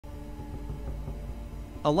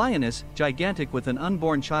A lioness, gigantic with an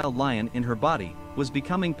unborn child lion in her body, was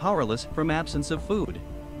becoming powerless from absence of food.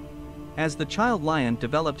 As the child lion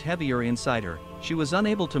developed heavier inside her, she was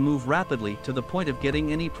unable to move rapidly to the point of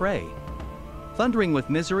getting any prey. Thundering with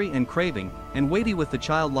misery and craving, and weighty with the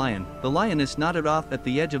child lion, the lioness nodded off at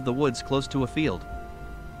the edge of the woods close to a field.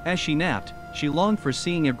 As she napped, she longed for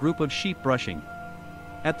seeing a group of sheep brushing.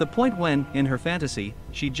 At the point when, in her fantasy,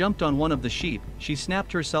 she jumped on one of the sheep, she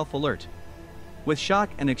snapped herself alert. With shock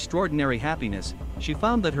and extraordinary happiness, she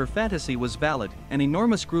found that her fantasy was valid. An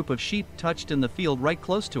enormous group of sheep touched in the field right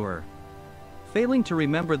close to her. Failing to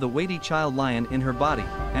remember the weighty child lion in her body,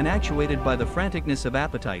 and actuated by the franticness of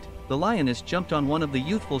appetite, the lioness jumped on one of the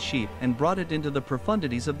youthful sheep and brought it into the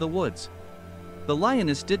profundities of the woods. The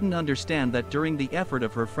lioness didn't understand that during the effort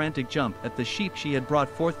of her frantic jump at the sheep she had brought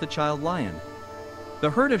forth the child lion. The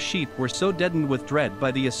herd of sheep were so deadened with dread by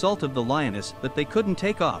the assault of the lioness that they couldn't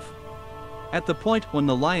take off. At the point when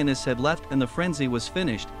the lioness had left and the frenzy was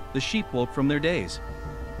finished, the sheep woke from their daze.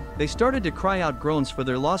 They started to cry out groans for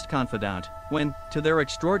their lost confidant, when, to their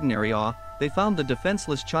extraordinary awe, they found the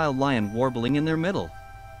defenseless child lion warbling in their middle.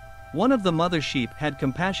 One of the mother sheep had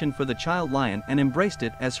compassion for the child lion and embraced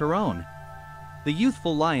it as her own. The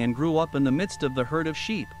youthful lion grew up in the midst of the herd of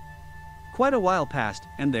sheep. Quite a while passed,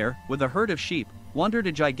 and there, with a herd of sheep, wandered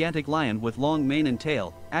a gigantic lion with long mane and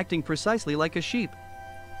tail, acting precisely like a sheep.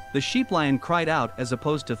 The sheep lion cried out as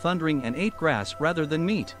opposed to thundering and ate grass rather than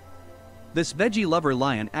meat. This veggie lover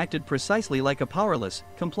lion acted precisely like a powerless,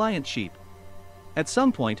 compliant sheep. At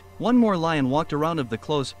some point, one more lion walked around of the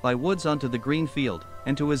close-by woods onto the green field,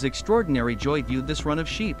 and to his extraordinary joy viewed this run of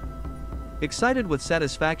sheep. Excited with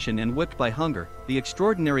satisfaction and whipped by hunger, the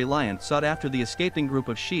extraordinary lion sought after the escaping group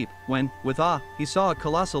of sheep, when, with awe, he saw a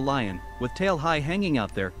colossal lion, with tail high hanging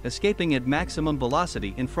out there, escaping at maximum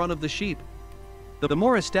velocity in front of the sheep. The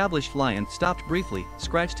more established lion stopped briefly,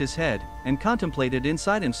 scratched his head, and contemplated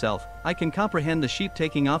inside himself, "I can comprehend the sheep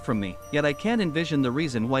taking off from me, yet I can't envision the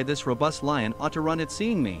reason why this robust lion ought to run at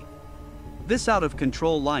seeing me. This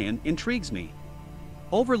out-of-control lion intrigues me."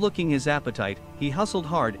 Overlooking his appetite, he hustled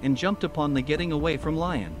hard and jumped upon the getting away from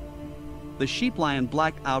lion. The sheep lion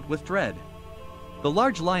blacked out with dread. The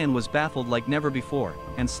large lion was baffled like never before,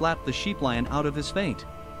 and slapped the sheep lion out of his faint.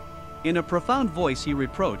 In a profound voice he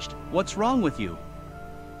reproached, "What's wrong with you?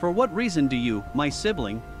 For what reason do you, my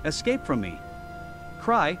sibling, escape from me?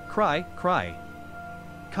 Cry, cry, cry.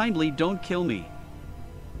 Kindly don't kill me.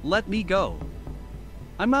 Let me go.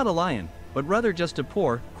 I'm not a lion, but rather just a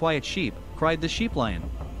poor, quiet sheep," cried the sheep lion.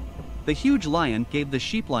 The huge lion gave the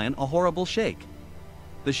sheep lion a horrible shake.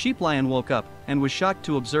 The sheep lion woke up, and was shocked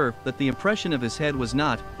to observe that the impression of his head was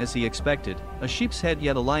not, as he expected, a sheep's head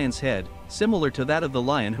yet a lion's head, similar to that of the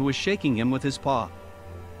lion who was shaking him with his paw.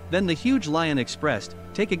 Then the huge lion expressed,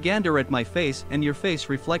 "Take a gander at my face and your face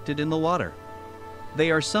reflected in the water.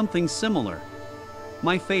 They are something similar.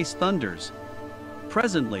 My face thunders.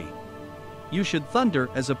 Presently. You should thunder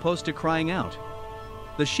as opposed to crying out."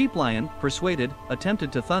 The sheep lion, persuaded,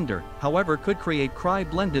 attempted to thunder, however could create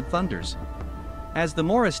cry-blended thunders. As the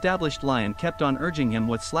more established lion kept on urging him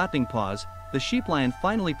with slapping paws, the sheep lion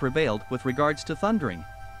finally prevailed with regards to thundering.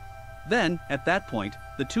 Then, at that point,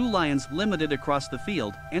 the two lions limited across the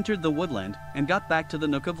field, entered the woodland, and got back to the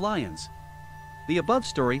nook of lions. The above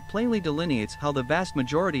story plainly delineates how the vast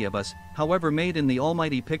majority of us, however made in the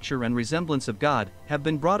almighty picture and resemblance of God, have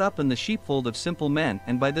been brought up in the sheepfold of simple men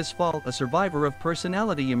and by this fall a survivor of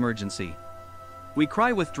personality emergency. We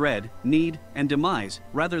cry with dread, need, and demise,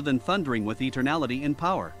 rather than thundering with eternality in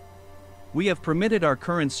power. We have permitted our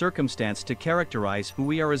current circumstance to characterize who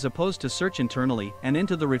we are as opposed to search internally and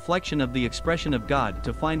into the reflection of the expression of God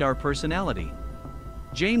to find our personality.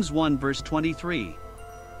 James 1 verse 23.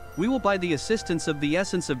 We will by the assistance of the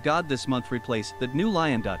essence of God this month replace that new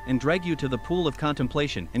lion and drag you to the pool of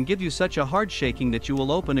contemplation and give you such a hard shaking that you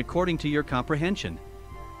will open according to your comprehension.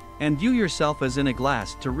 And view yourself as in a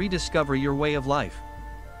glass to rediscover your way of life.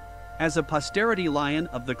 As a posterity lion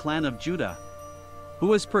of the clan of Judah,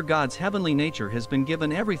 who as per God's heavenly nature has been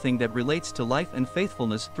given everything that relates to life and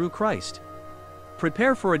faithfulness through Christ.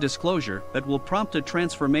 Prepare for a disclosure that will prompt a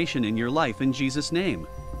transformation in your life in Jesus' name.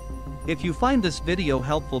 If you find this video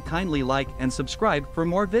helpful, kindly like and subscribe for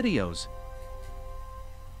more videos.